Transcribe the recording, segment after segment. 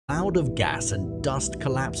cloud of gas and dust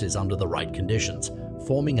collapses under the right conditions,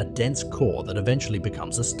 forming a dense core that eventually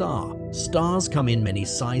becomes a star. Stars come in many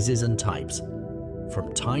sizes and types,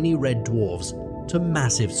 from tiny red dwarfs to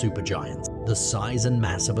massive supergiants. The size and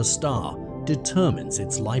mass of a star determines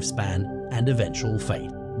its lifespan and eventual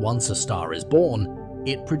fate. Once a star is born,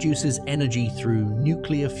 it produces energy through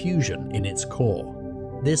nuclear fusion in its core.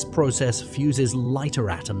 This process fuses lighter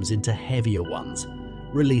atoms into heavier ones,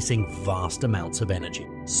 releasing vast amounts of energy.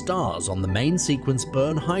 Stars on the main sequence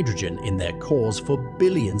burn hydrogen in their cores for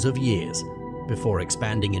billions of years, before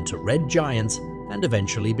expanding into red giants and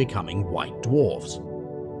eventually becoming white dwarfs.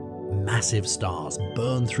 Massive stars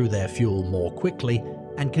burn through their fuel more quickly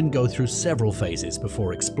and can go through several phases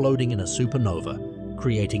before exploding in a supernova,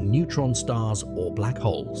 creating neutron stars or black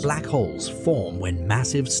holes. Black holes form when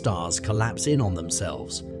massive stars collapse in on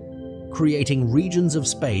themselves, creating regions of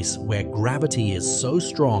space where gravity is so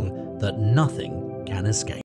strong that nothing can escape.